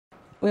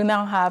We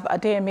now have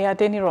Adeyemi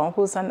Adeniran,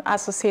 who's an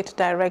Associate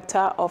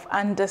Director of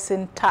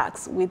Anderson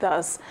Tax, with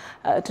us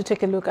to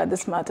take a look at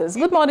these matters.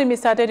 Good morning,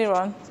 Mr.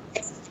 Adeniran.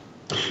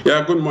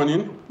 Yeah, good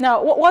morning.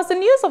 Now, was the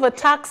news of a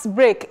tax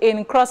break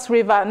in Cross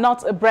River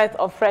not a breath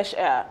of fresh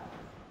air?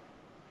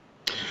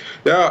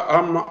 Yeah,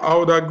 I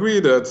would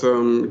agree that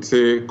it's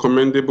a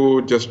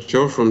commendable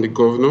gesture from the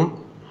governor,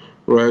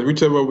 right?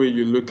 Whichever way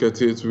you look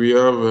at it, we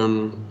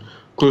have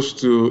close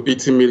to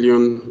 80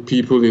 million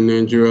people in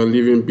Nigeria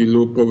living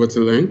below poverty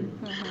line.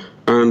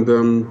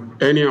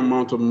 And any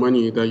amount of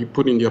money that you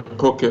put in their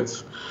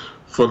pockets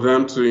for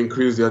them to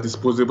increase their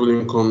disposable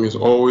income is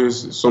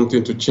always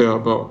something to cheer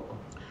about.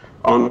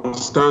 I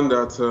understand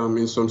that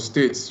in some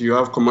states you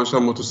have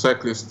commercial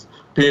motorcyclists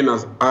paying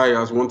as high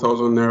as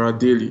 1,000 naira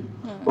daily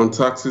on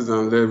taxes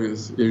and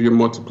levies. If you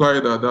multiply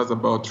that, that's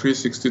about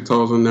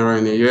 360,000 naira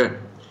in a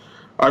year.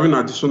 Having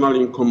additional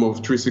income of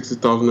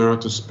 360,000 naira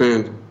to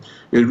spend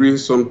is really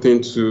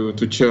something to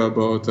cheer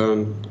about,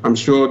 and I'm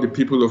sure the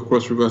people of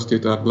Cross River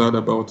State are glad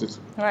about it.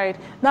 Right.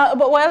 Now,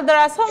 but well, there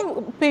are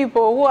some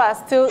people who are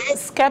still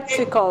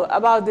skeptical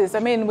about this. I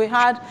mean, we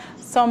had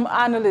some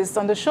analysts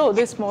on the show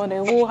this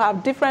morning who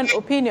have different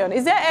opinion.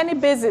 Is there any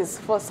basis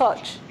for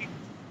such?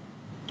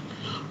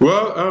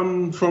 Well,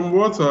 from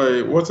what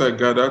I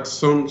gathered,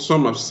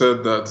 some have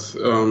said that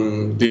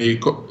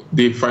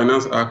the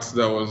Finance Act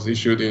that was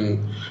issued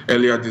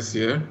earlier this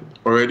year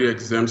already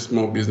exempts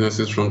small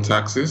businesses from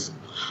taxes.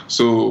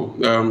 So,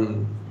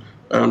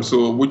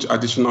 so which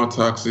additional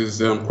taxes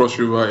Cross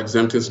River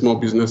exempting small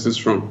businesses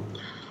from?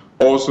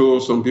 Also,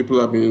 some people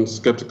have been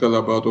skeptical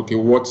about, okay,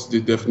 what's the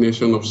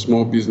definition of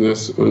small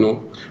business,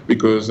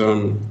 because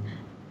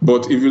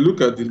but if you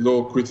look at the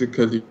law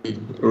critically,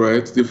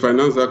 right, the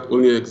Finance Act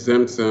only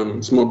exempts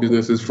small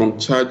businesses from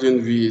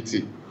charging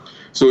VAT.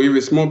 So if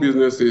a small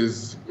business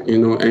is,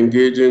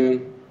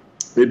 engaging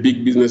a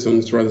big business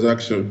on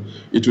transaction,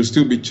 it will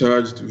still be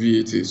charged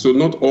VAT. So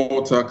not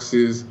all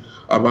taxes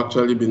have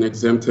actually been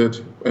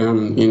exempted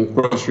in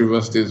Cross River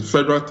State.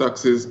 Federal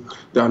taxes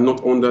that are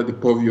not under the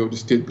purview of the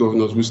state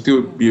governors will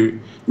still be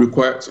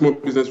required, small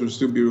business will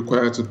still be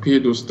required to pay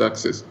those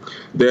taxes.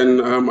 Then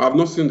I've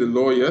not seen the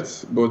law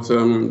yet, but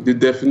the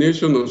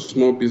definition of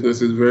small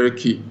business is very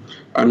key.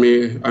 I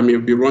may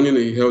be running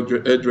a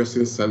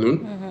hairdressing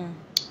salon,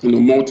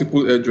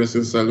 multiple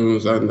hairdressing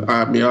salons, and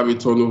I may have a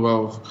turnover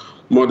of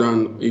more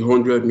than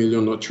 100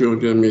 million or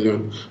 300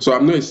 million. So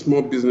I'm not a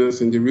small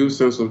business in the real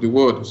sense of the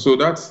word. So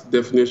that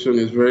definition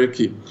is very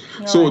key.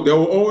 Right. So there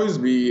will always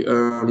be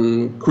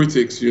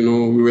critics,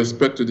 with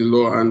respect to the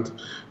law, and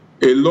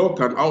a law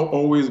can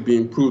always be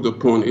improved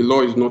upon. A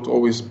law is not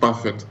always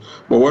perfect.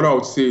 But what I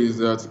would say is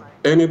that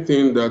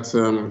anything that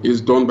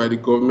is done by the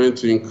government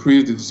to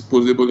increase the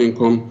disposable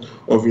income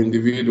of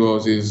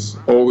individuals is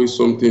always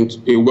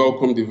a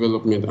welcome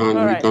development,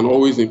 and we can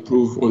always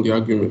improve on the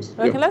argument.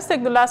 Okay, let's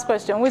take the last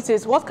question, which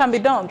is what can be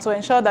done to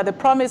ensure that the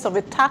promise of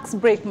a tax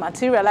break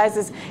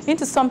materializes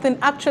into something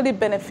actually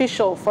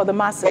beneficial for the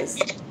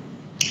masses?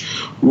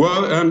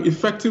 Well,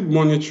 effective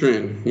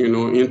monitoring.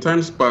 In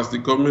times past, the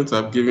government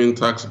have given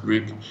tax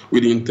break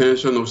with the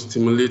intention of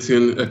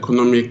stimulating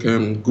economic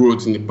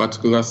growth in a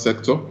particular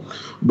sector.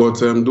 But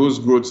those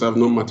growths have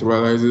not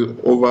materialized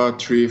over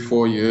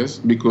 3-4 years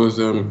because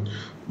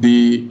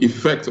the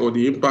effect or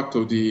the impact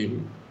of the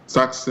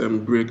tax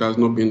break has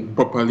not been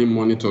properly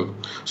monitored.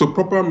 So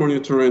proper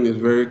monitoring is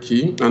very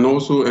key, and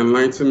also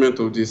enlightenment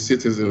of the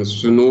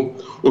citizens to know,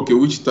 okay,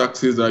 which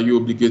taxes are you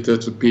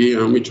obligated to pay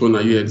and which one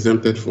are you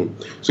exempted from.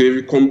 So if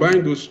you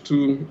combine those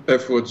two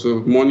efforts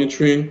of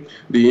monitoring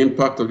the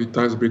impact of the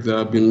tax breaks that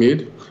have been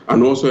made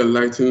and also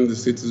enlightening the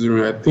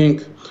citizenry, I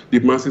think the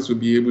masses will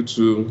be able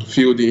to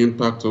feel the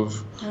impact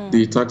of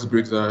the tax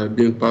breaks that are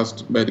being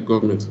passed by the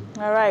government.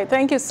 All right.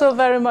 Thank you so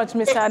very much,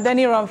 Mr.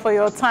 Adeniran, for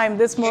your time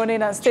this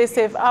morning, and stay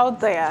safe out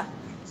there.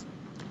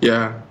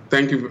 Yeah.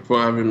 Thank you for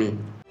having me.